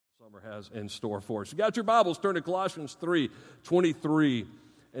Summer has in store for us. You got your Bibles, turn to Colossians 3:23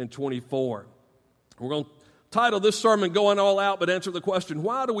 and 24. We're going to title this sermon, Going All Out, but answer the question,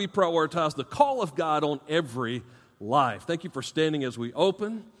 why do we prioritize the call of God on every life? Thank you for standing as we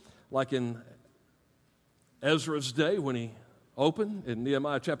open, like in Ezra's day when he opened in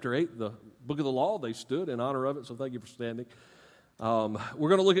Nehemiah chapter 8, the book of the law. They stood in honor of it, so thank you for standing. We're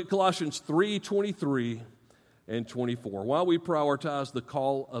going to look at Colossians 3:23 and 24. Why we prioritize the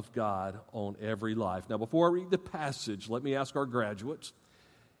call of God on every life. Now, before I read the passage, let me ask our graduates,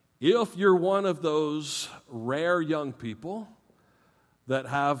 if you're one of those rare young people that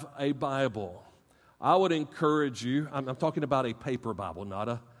have a Bible, I would encourage you, I'm talking about a paper Bible,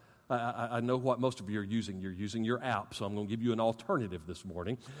 not I know what most of you are using. You're using your app, so I'm going to give you an alternative this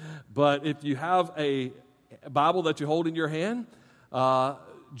morning. But if you have a Bible that you hold in your hand,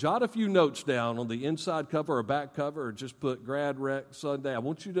 jot a few notes down on the inside cover or back cover, or just put Grad Rec Sunday. I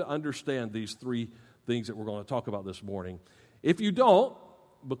want you to understand these three things that we're going to talk about this morning. If you don't,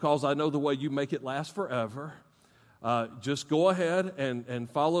 because I know the way you make it last forever, just go ahead and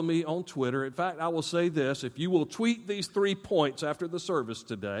follow me on Twitter. In fact, I will say this, if you will tweet these 3 points after the service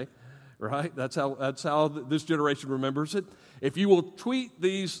today, right? That's how this generation remembers it. If you will tweet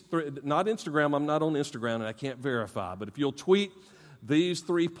these three, not Instagram, I'm not on Instagram and I can't verify, but if you'll tweet these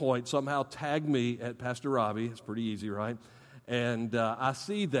 3 points, somehow tag me at Pastor Robbie. It's pretty easy, right? And I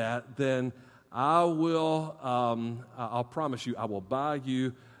see that, then I will, I'll promise you, I will buy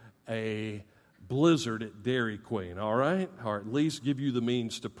you a Blizzard at Dairy Queen, all right? Or at least give you the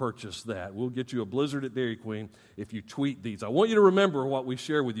means to purchase that. We'll get you a Blizzard at Dairy Queen if you tweet these. I want you to remember what we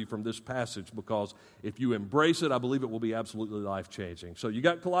share with you from this passage, because if you embrace it, I believe it will be absolutely life-changing. So you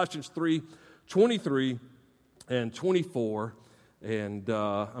got Colossians 3:23 and 24. And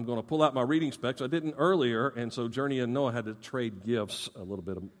I'm going to pull out my reading specs. I didn't earlier, and so Journey and Noah had to trade gifts a little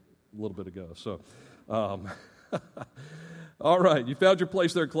bit ago. So, all right, you found your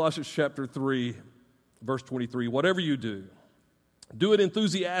place there, Colossians chapter 3, verse 23. Whatever you do, do it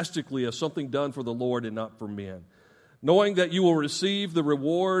enthusiastically as something done for the Lord and not for men. Knowing that you will receive the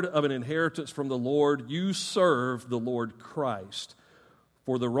reward of an inheritance from the Lord, you serve the Lord Christ.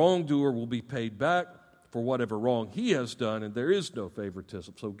 For the wrongdoer will be paid back for whatever wrong he has done, and there is no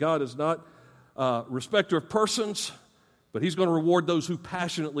favoritism. So God is not a respecter of persons, but he's going to reward those who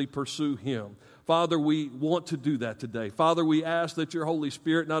passionately pursue him. Father, we want to do that today. Father, we ask that your Holy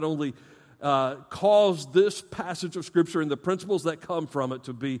Spirit not only cause this passage of Scripture and the principles that come from it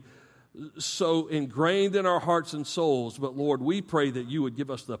to be so ingrained in our hearts and souls, but Lord, we pray that you would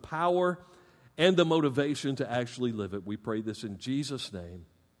give us the power and the motivation to actually live it. We pray this in Jesus' name.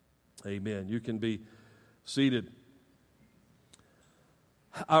 Amen. You can be seated.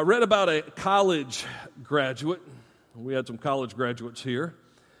 I read about a college graduate. We had some college graduates here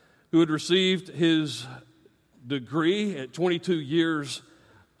who had received his degree at 22 years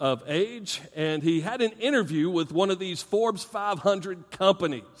of age, and he had an interview with one of these Forbes 500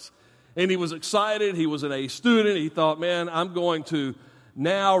 companies. And he was excited. He was an A student. He thought, man, I'm going to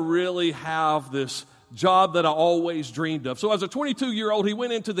now really have this job that I always dreamed of. So as a 22-year-old, he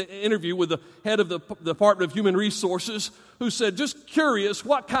went into the interview with the head of the Department of Human Resources, who said, just curious,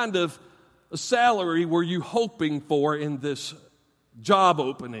 what kind of salary were you hoping for in this job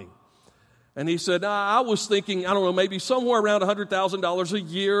opening? And he said, I was thinking, I don't know, maybe somewhere around $100,000 a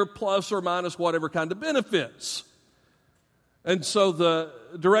year, plus or minus whatever kind of benefits. And so the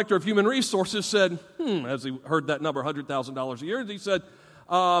Director of Human Resources said, as he heard that number, $100,000 a year, he said,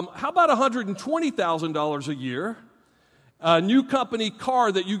 how about $120,000 a year, a new company car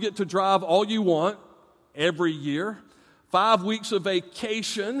that you get to drive all you want every year, 5 weeks of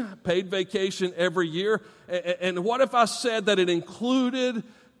vacation, paid vacation every year, and what if I said that it included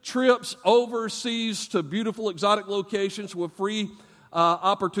trips overseas to beautiful exotic locations with free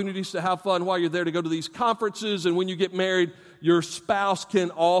opportunities to have fun while you're there, to go to these conferences, and when you get married, your spouse can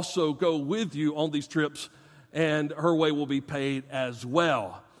also go with you on these trips, and her way will be paid as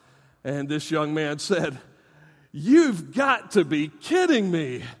well. And this young man said, you've got to be kidding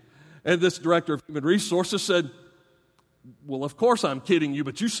me. And this Director of Human Resources said, well, of course I'm kidding you,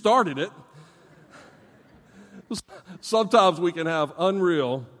 but you started it. Sometimes we can have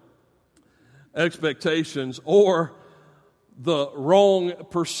unreal expectations or the wrong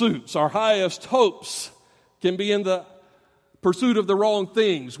pursuits. Our highest hopes can be in the pursuit of the wrong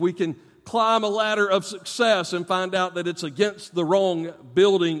things. We can climb a ladder of success and find out that it's against the wrong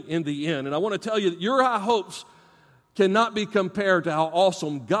building in the end. And I want to tell you that your high hopes cannot be compared to how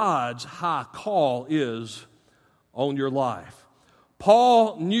awesome God's high call is on your life.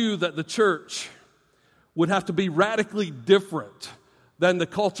 Paul knew that the church would have to be radically different than the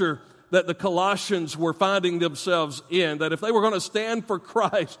culture that the Colossians were finding themselves in. That if they were going to stand for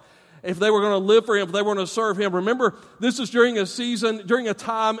Christ, if they were going to live for Him, if they were going to serve Him. Remember, this is during a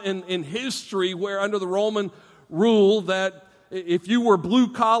time in history where under the Roman rule that if you were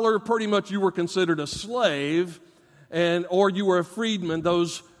blue collar, pretty much you were considered a slave, or you were a freedman,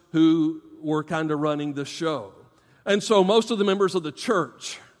 those who were kind of running the show. And so most of the members of the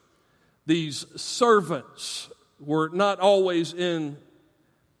church, these servants, were not always in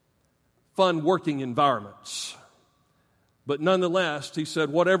fun working environments. But nonetheless, he said,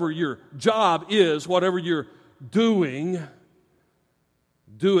 whatever your job is, whatever you're doing,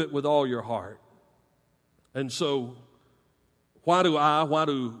 do it with all your heart. And so, why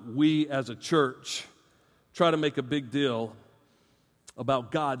do we as a church try to make a big deal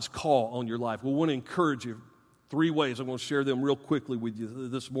about God's call on your life? We want to encourage you 3 ways. I'm going to share them real quickly with you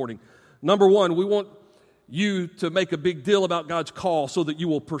this morning. Number 1, we want you to make a big deal about God's call so that you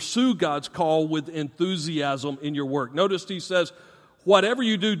will pursue God's call with enthusiasm in your work. Notice he says, whatever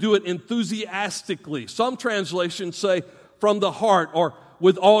you do, do it enthusiastically. Some translations say from the heart or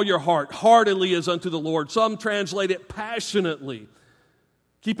with all your heart, heartily as unto the Lord. Some translate it passionately.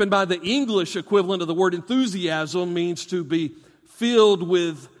 Keep in mind the English equivalent of the word enthusiasm means to be filled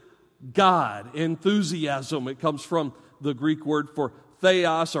with God. Enthusiasm, it comes from the Greek word for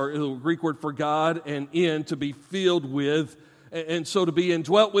theos, or the Greek word for God, and to be filled with, and so to be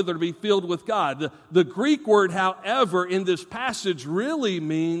indwelt with or to be filled with God. The Greek word, however, in this passage really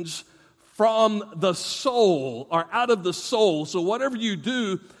means from the soul, or out of the soul. So whatever you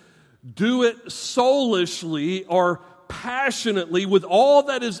do, do it soulishly or passionately with all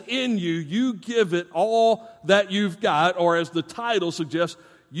that is in you. You give it all that you've got, or as the title suggests,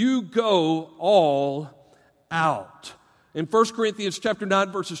 you go all out. In 1 Corinthians chapter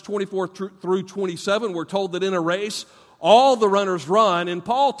 9, verses 24 through 27, we're told that in a race, all the runners run. And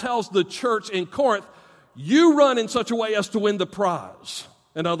Paul tells the church in Corinth, you run in such a way as to win the prize.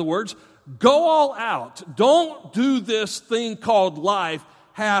 In other words, go all out. Don't do this thing called life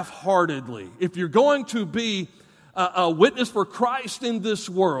half-heartedly. If you're going to be a witness for Christ in this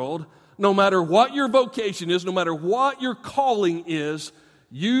world, no matter what your vocation is, no matter what your calling is,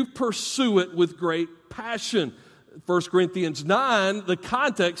 you pursue it with great passion. 1 Corinthians 9, the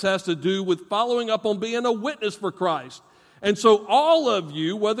context has to do with following up on being a witness for Christ. And so all of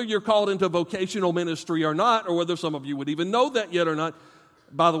you, whether you're called into vocational ministry or not, or whether some of you would even know that yet or not,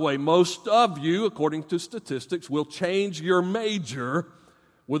 by the way, most of you, according to statistics, will change your major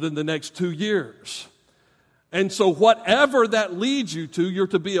within the next 2 years. And so whatever that leads you to, you're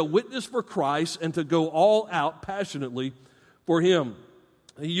to be a witness for Christ and to go all out passionately for Him.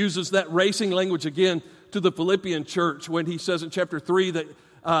 He uses that racing language again to the Philippian church when he says in chapter 3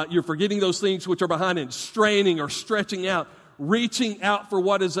 that you're forgetting those things which are behind and straining or stretching out, reaching out for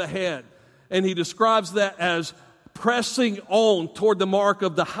what is ahead. And he describes that as pressing on toward the mark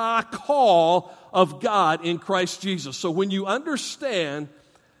of the high call of God in Christ Jesus. So when you understand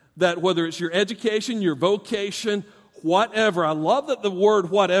that whether it's your education, your vocation, whatever, I love that the word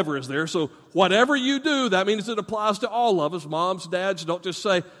whatever is there. So whatever you do, that means it applies to all of us. Moms, dads, don't just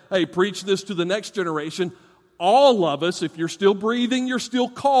say, hey, preach this to the next generation. All of us, if you're still breathing, you're still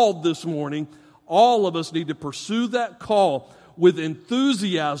called this morning. All of us need to pursue that call with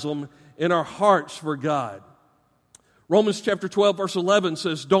enthusiasm in our hearts for God. Romans chapter 12, verse 11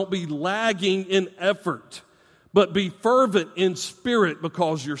 says, don't be lagging in effort, but be fervent in spirit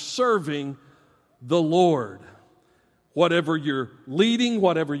because you're serving the Lord. Whatever you're leading,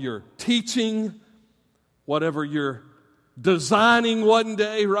 whatever you're teaching, whatever you're designing one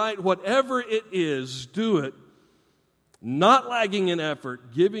day, right? Whatever it is, do it. Not lagging in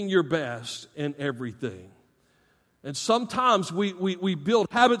effort, giving your best in everything. And sometimes we build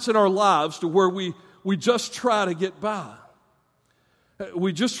habits in our lives to where we just try to get by.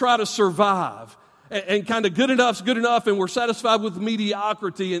 We just try to survive. And kind of good enough's good enough, and we're satisfied with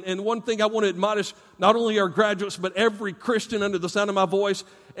mediocrity. And one thing I want to admonish not only our graduates, but every Christian under the sound of my voice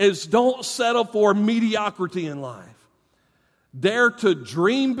is don't settle for mediocrity in life. Dare to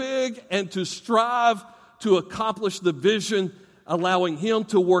dream big and to strive to accomplish the vision, allowing Him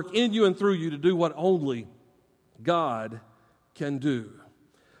to work in you and through you to do what only God can do.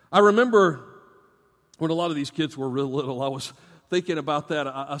 I remember when a lot of these kids were real little, I was thinking about that.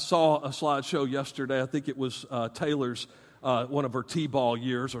 I saw a slideshow yesterday. I think it was Taylor's, one of her T-ball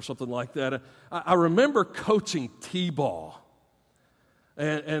years or something like that. I remember coaching T-ball.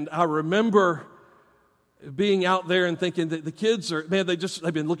 And I remember being out there and thinking that the kids are, man,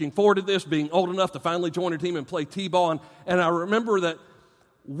 they've been looking forward to this, being old enough to finally join a team and play T-ball. And I remember that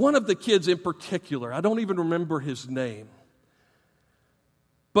one of the kids in particular, I don't even remember his name,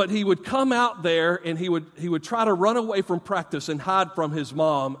 But he would come out there and he would try to run away from practice and hide from his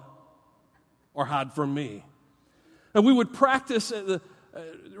mom or hide from me. And we would practice at the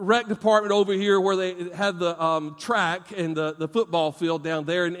rec department over here where they had the track and the football field down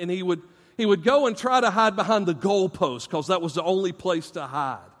there. And he would go and try to hide behind the goalpost because that was the only place to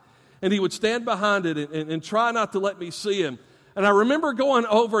hide. And he would stand behind it and try not to let me see him. And I remember going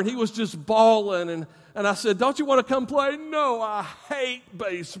over and he was just bawling. And I said, "Don't you want to come play?" "No, I hate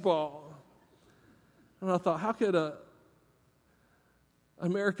baseball." And I thought, how could an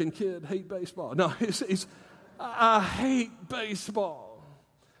American kid hate baseball? No, I hate baseball.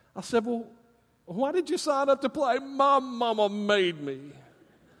 I said, "Well, why did you sign up to play?" "My mama made me."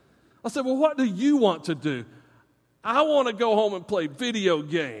 I said, "Well, what do you want to do?" "I want to go home and play video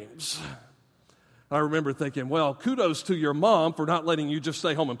games." I remember thinking, well, kudos to your mom for not letting you just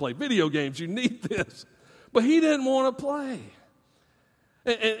stay home and play video games. You need this. But he didn't want to play.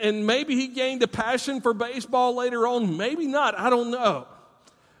 And maybe he gained a passion for baseball later on. Maybe not. I don't know.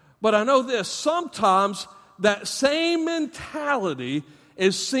 But I know this. Sometimes that same mentality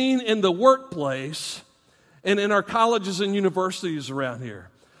is seen in the workplace and in our colleges and universities around here.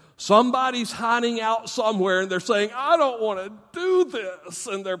 Somebody's hiding out somewhere and they're saying, "I don't want to do this."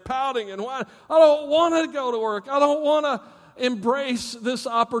 And they're pouting and whining. "I don't want to go to work. I don't want to embrace this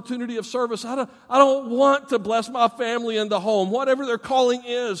opportunity of service. I don't want to bless my family in the home." Whatever their calling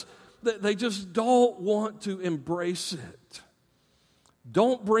is, they just don't want to embrace it.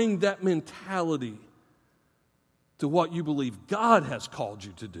 Don't bring that mentality to what you believe God has called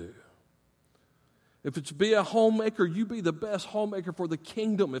you to do. If it's to be a homemaker, you be the best homemaker for the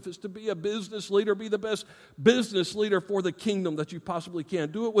kingdom. If it's to be a business leader, be the best business leader for the kingdom that you possibly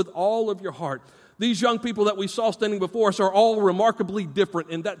can. Do it with all of your heart. These young people that we saw standing before us are all remarkably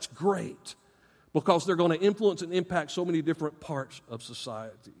different, and that's great because they're going to influence and impact so many different parts of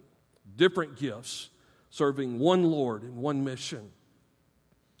society. Different gifts, serving one Lord and one mission.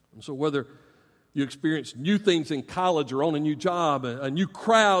 And so whether you experience new things in college or on a new job, a new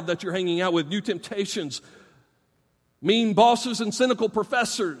crowd that you're hanging out with, new temptations, mean bosses and cynical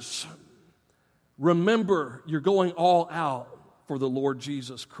professors, remember you're going all out for the Lord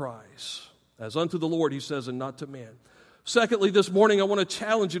Jesus Christ. As unto the Lord, he says, and not to man. Secondly, this morning I want to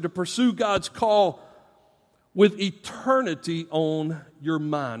challenge you to pursue God's call with eternity on your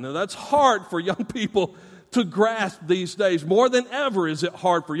mind. Now that's hard for young people to grasp these days. More than ever is it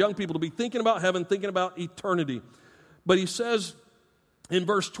hard for young people to be thinking about heaven, thinking about eternity. But he says in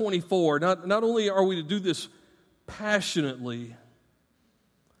verse 24, not only are we to do this passionately,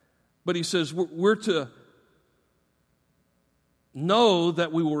 but he says we're to know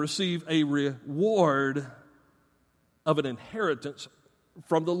that we will receive a reward of an inheritance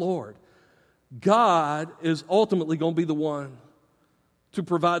from the Lord. God is ultimately going to be the one to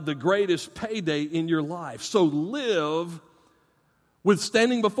provide the greatest payday in your life. So live with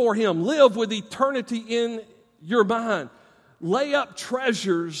standing before him. Live with eternity in your mind. Lay up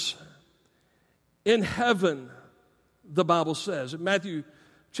treasures in heaven, the Bible says. In Matthew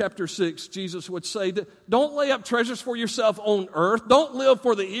chapter 6, Jesus would say, don't lay up treasures for yourself on earth. Don't live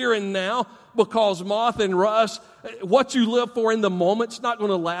for the here and now, because moth and rust, what you live for in the moment, is not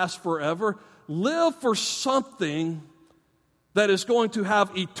going to last forever. Live for something that is going to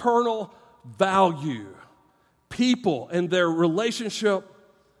have eternal value. People and their relationship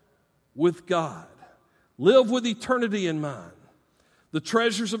with God. Live with eternity in mind. The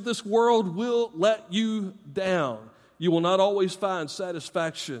treasures of this world will let you down. You will not always find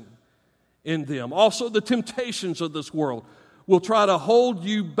satisfaction in them. Also, the temptations of this world will try to hold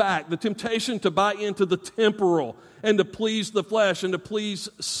you back. The temptation to buy into the temporal and to please the flesh and to please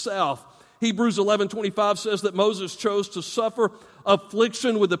self. Hebrews 11:25 says that Moses chose to suffer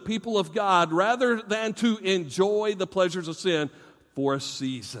affliction with the people of God rather than to enjoy the pleasures of sin for a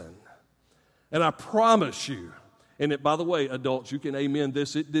season. And I promise you, and by the way, adults, you can amen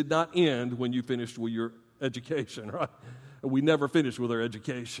this, it did not end when you finished with your education, right? We never finish with our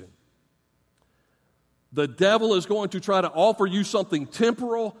education. The devil is going to try to offer you something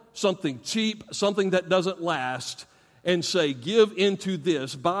temporal, something cheap, something that doesn't last, and say, give into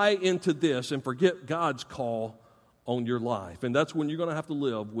this, buy into this, and forget God's call on your life. And that's when you're going to have to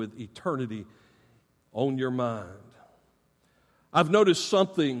live with eternity on your mind. I've noticed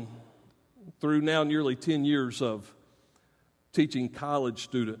something through now nearly 10 years of teaching college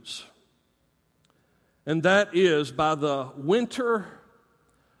students. And that is by the winter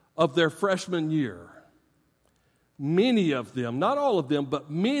of their freshman year, many of them, not all of them,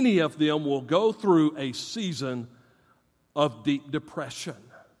 but many of them will go through a season of deep depression.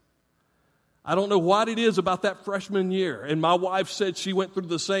 I don't know what it is about that freshman year. And my wife said she went through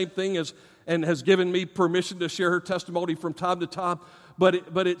the same thing and has given me permission to share her testimony from time to time. But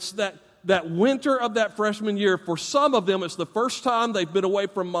it's that winter of that freshman year, for some of them, it's the first time they've been away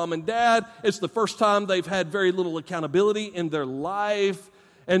from mom and dad. It's the first time they've had very little accountability in their life.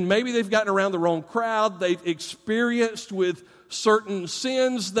 And maybe they've gotten around the wrong crowd. They've experienced with certain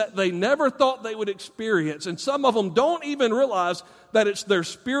sins that they never thought they would experience. And some of them don't even realize that it's their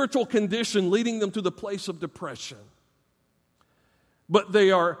spiritual condition leading them to the place of depression. But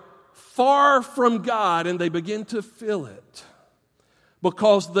they are far from God, and they begin to feel it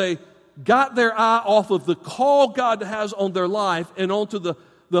because they got their eye off of the call God has on their life and onto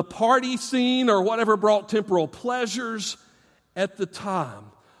the party scene or whatever brought temporal pleasures at the time.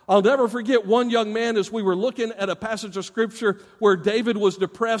 I'll never forget one young man as we were looking at a passage of Scripture where David was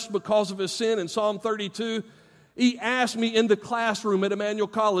depressed because of his sin in Psalm 32. He asked me in the classroom at Emmanuel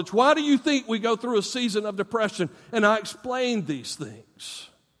College, why do you think we go through a season of depression? And I explained these things.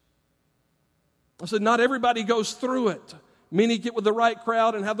 I said, not everybody goes through it. Many get with the right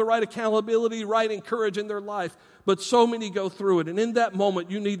crowd and have the right accountability, right encouragement in their life. But so many go through it. And in that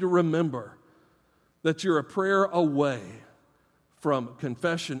moment, you need to remember that you're a prayer away from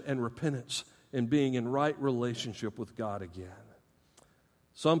confession and repentance and being in right relationship with God again.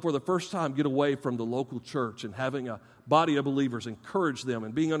 Some, for the first time, get away from the local church and having a body of believers encourage them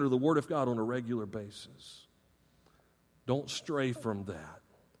and being under the Word of God on a regular basis. Don't stray from that.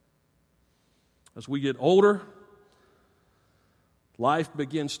 As we get older, life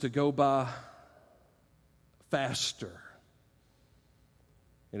begins to go by faster.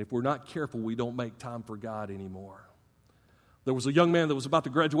 And if we're not careful, we don't make time for God anymore. There was a young man that was about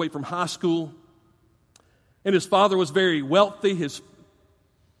to graduate from high school, and his father was very wealthy. His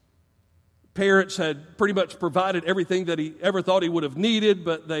parents had pretty much provided everything that he ever thought he would have needed,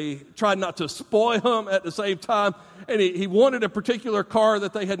 but they tried not to spoil him at the same time. And he wanted a particular car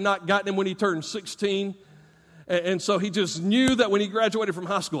that they had not gotten him when he turned 16. And so he just knew that when he graduated from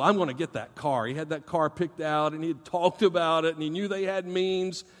high school, I'm going to get that car. He had that car picked out, and he had talked about it, and he knew they had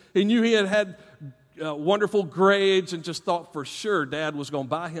means. He knew he had wonderful grades, and just thought for sure Dad was going to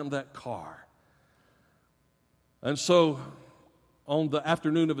buy him that car. And so on the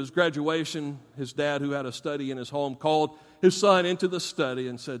afternoon of his graduation, his dad, who had a study in his home, called his son into the study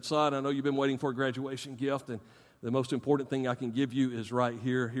and said, son, I know you've been waiting for a graduation gift, and the most important thing I can give you is right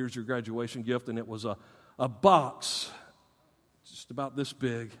here. Here's your graduation gift. And it was a box just about this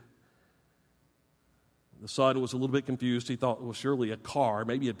big. The son was a little bit confused. He thought, well, surely a car,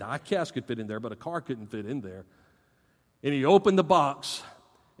 maybe a die-cast could fit in there, but a car couldn't fit in there. And he opened the box,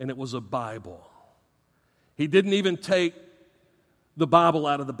 and it was a Bible. He didn't even take the Bible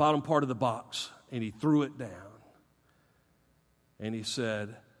out of the bottom part of the box, and he threw it down. And he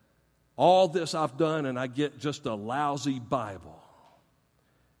said, all this I've done, and I get just a lousy Bible.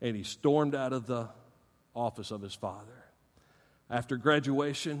 And he stormed out of the office of his father. After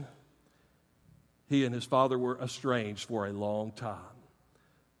graduation, he and his father were estranged for a long time.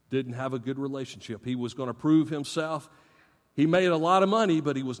 Didn't have a good relationship. He was going to prove himself. He made a lot of money,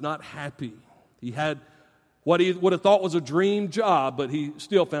 but he was not happy. He had what he would have thought was a dream job, but he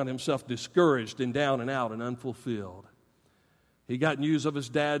still found himself discouraged and down and out and unfulfilled. He got news of his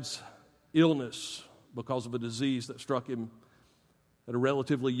dad's illness because of a disease that struck him at a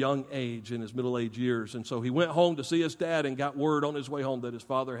relatively young age in his middle-aged years. And so he went home to see his dad and got word on his way home that his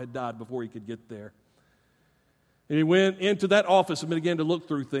father had died before he could get there. And he went into that office and began to look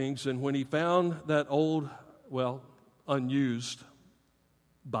through things. And when he found that old, unused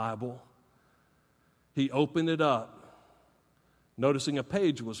Bible, he opened it up, noticing a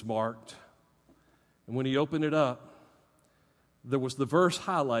page was marked. And when he opened it up, there was the verse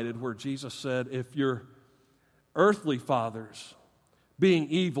highlighted where Jesus said, if your earthly fathers, being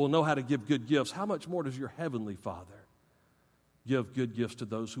evil, know how to give good gifts, how much more does your heavenly Father give good gifts to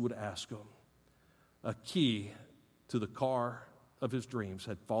those who would ask him? A key to the car of his dreams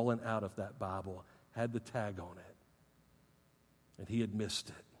had fallen out of that Bible, had the tag on it, and he had missed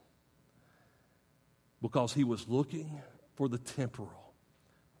it because he was looking for the temporal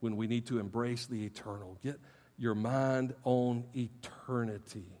when we need to embrace the eternal. Get your mind on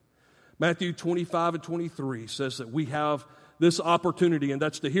eternity. Matthew 25 and 23 says that we have this opportunity, and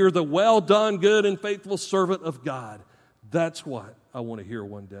that's to hear the well done, good and faithful servant of God. That's what I want to hear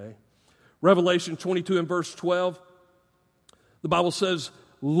one day. Revelation 22 and verse 12, the Bible says,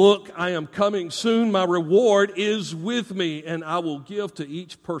 look, I am coming soon. My reward is with me, and I will give to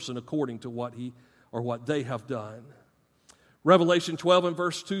each person according to what he or what they have done. Revelation 12 and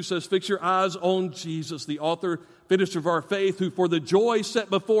verse 2 says, fix your eyes on Jesus, the author, finisher of our faith, who for the joy set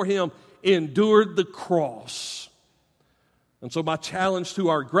before him endured the cross. And so my challenge to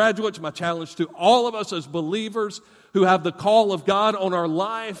our graduates, my challenge to all of us as believers who have the call of God on our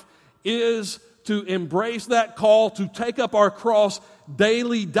life is to embrace that call, to take up our cross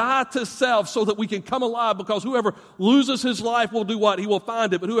daily, die to self so that we can come alive, because whoever loses his life will do what? He will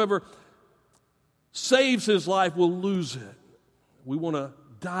find it, but whoever saves his life will lose it. We want to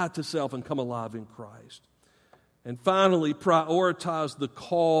die to self and come alive in Christ. And finally, prioritize the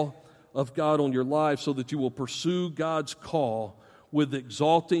call of God on your life so that you will pursue God's call with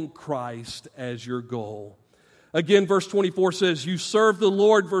exalting Christ as your goal. Again, verse 24 says, you serve the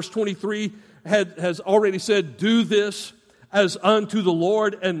Lord. Verse 23 has already said, do this as unto the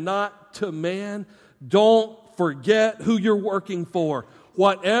Lord and not to man. Don't forget who you're working for.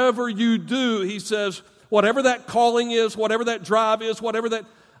 Whatever you do, he says, whatever that calling is, whatever that drive is, whatever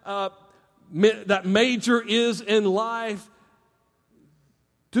that major is in life,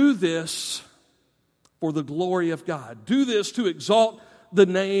 do this for the glory of God. Do this to exalt the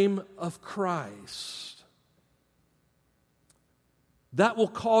name of Christ. That will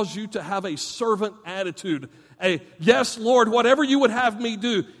cause you to have a servant attitude. Yes, Lord, whatever you would have me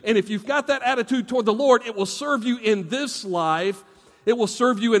do. And if you've got that attitude toward the Lord, it will serve you in this life. It will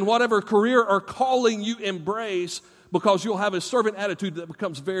serve you in whatever career or calling you embrace, because you'll have a servant attitude that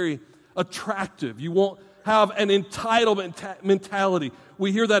becomes very attractive. You won't have an entitlement mentality.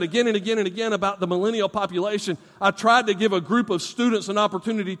 We hear that again and again and again about the millennial population. I tried to give a group of students an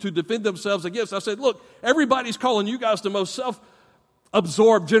opportunity to defend themselves against. I said, look, everybody's calling you guys the most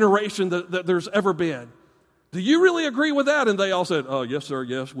self-absorbed generation that there's ever been. Do you really agree with that? And they all said, oh, yes, sir,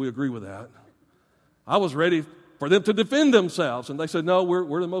 yes, we agree with that. I was ready for them to defend themselves. And they said, no,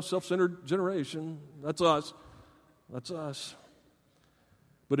 we're the most self-centered generation. That's us. That's us.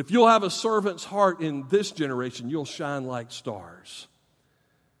 But if you'll have a servant's heart in this generation, you'll shine like stars.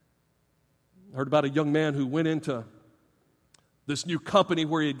 I heard about a young man who went into this new company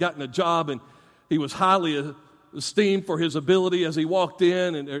where he had gotten a job, and he was highly esteemed for his ability as he walked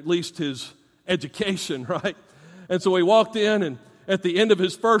in, and at least his education, right? And so he walked in, and at the end of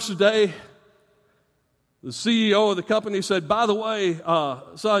his first day, the CEO of the company said, by the way,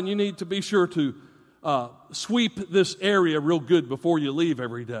 son, you need to be sure to sweep this area real good before you leave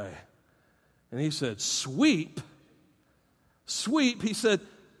every day. And he said, sweep? Sweep? He said,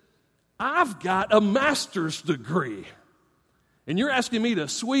 I've got a master's degree, and you're asking me to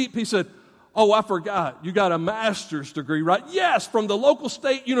sweep? He said, oh, I forgot. You got a master's degree, right? Yes, from the local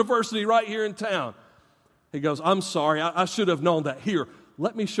state university right here in town. He goes, I'm sorry, I should have known that. Here,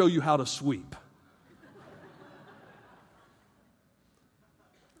 let me show you how to sweep.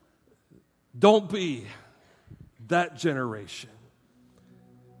 Don't be that generation.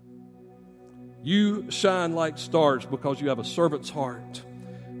 You shine like stars because you have a servant's heart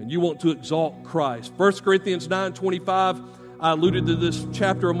and you want to exalt Christ. 1 Corinthians 9:25, I alluded to this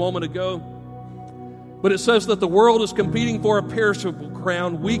chapter a moment ago, but it says that the world is competing for a perishable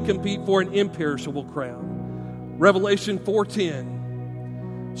crown. We compete for an imperishable crown. Revelation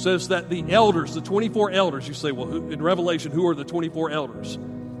 4:10 says that the elders, the 24 elders, you say, well, in Revelation, who are the 24 elders?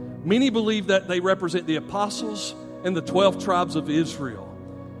 Many believe that they represent the apostles and the 12 tribes of Israel,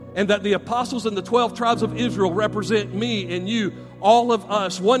 and that the apostles and the 12 tribes of Israel represent me and you, all of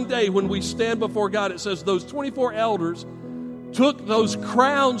us. One day when we stand before God, it says those 24 elders took those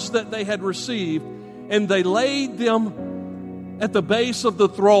crowns that they had received and they laid them at the base of the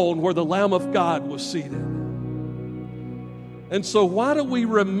throne where the Lamb of God was seated. And so why do we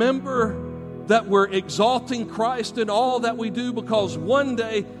remember that we're exalting Christ in all that we do? Because one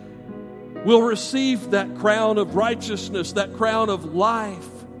day we'll receive that crown of righteousness, that crown of life,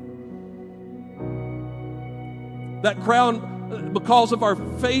 that crown because of our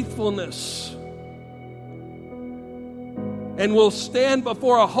faithfulness. And we'll stand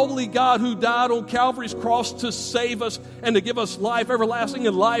before a holy God who died on Calvary's cross to save us and to give us life everlasting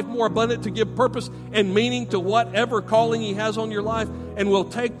and life more abundant, to give purpose and meaning to whatever calling He has on your life. And we'll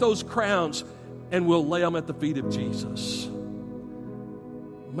take those crowns and we'll lay them at the feet of Jesus.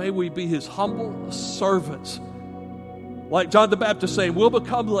 May we be His humble servants. Like John the Baptist saying, we'll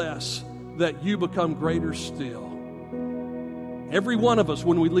become less, that you become greater still. Every one of us,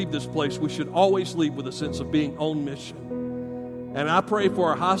 when we leave this place, we should always leave with a sense of being on mission. And I pray for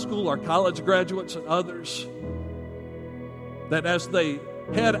our high school, our college graduates, and others, that as they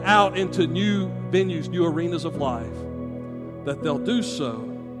head out into new venues, new arenas of life, that they'll do so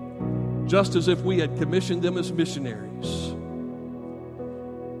just as if we had commissioned them as missionaries.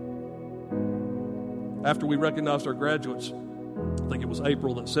 After we recognized our graduates, I think it was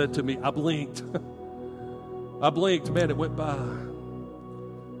April that said to me, I blinked. I blinked, man, it went by.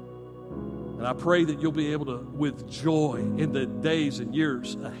 And I pray that you'll be able to, with joy in the days and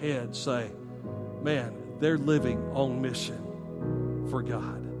years ahead, say, man, they're living on mission for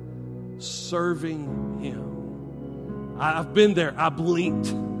God, serving Him. I've been there. I blinked.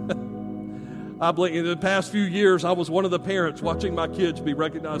 I blinked. In the past few years, I was one of the parents watching my kids be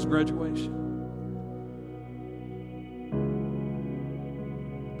recognized at graduation.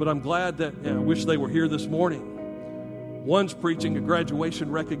 But I'm glad that, I wish they were here this morning. One's preaching a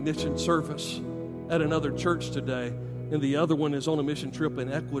graduation recognition service at another church today, and the other one is on a mission trip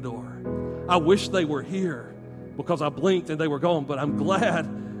in Ecuador. I wish they were here because I blinked and they were gone, but I'm glad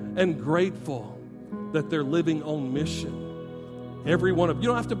and grateful that they're living on mission. Every one of you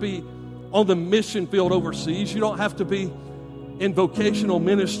don't have to be on the mission field overseas. You don't have to be in vocational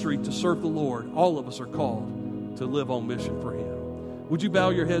ministry to serve the Lord. All of us are called to live on mission for Him. Would you bow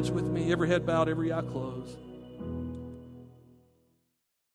your heads with me? Every head bowed, every eye closed.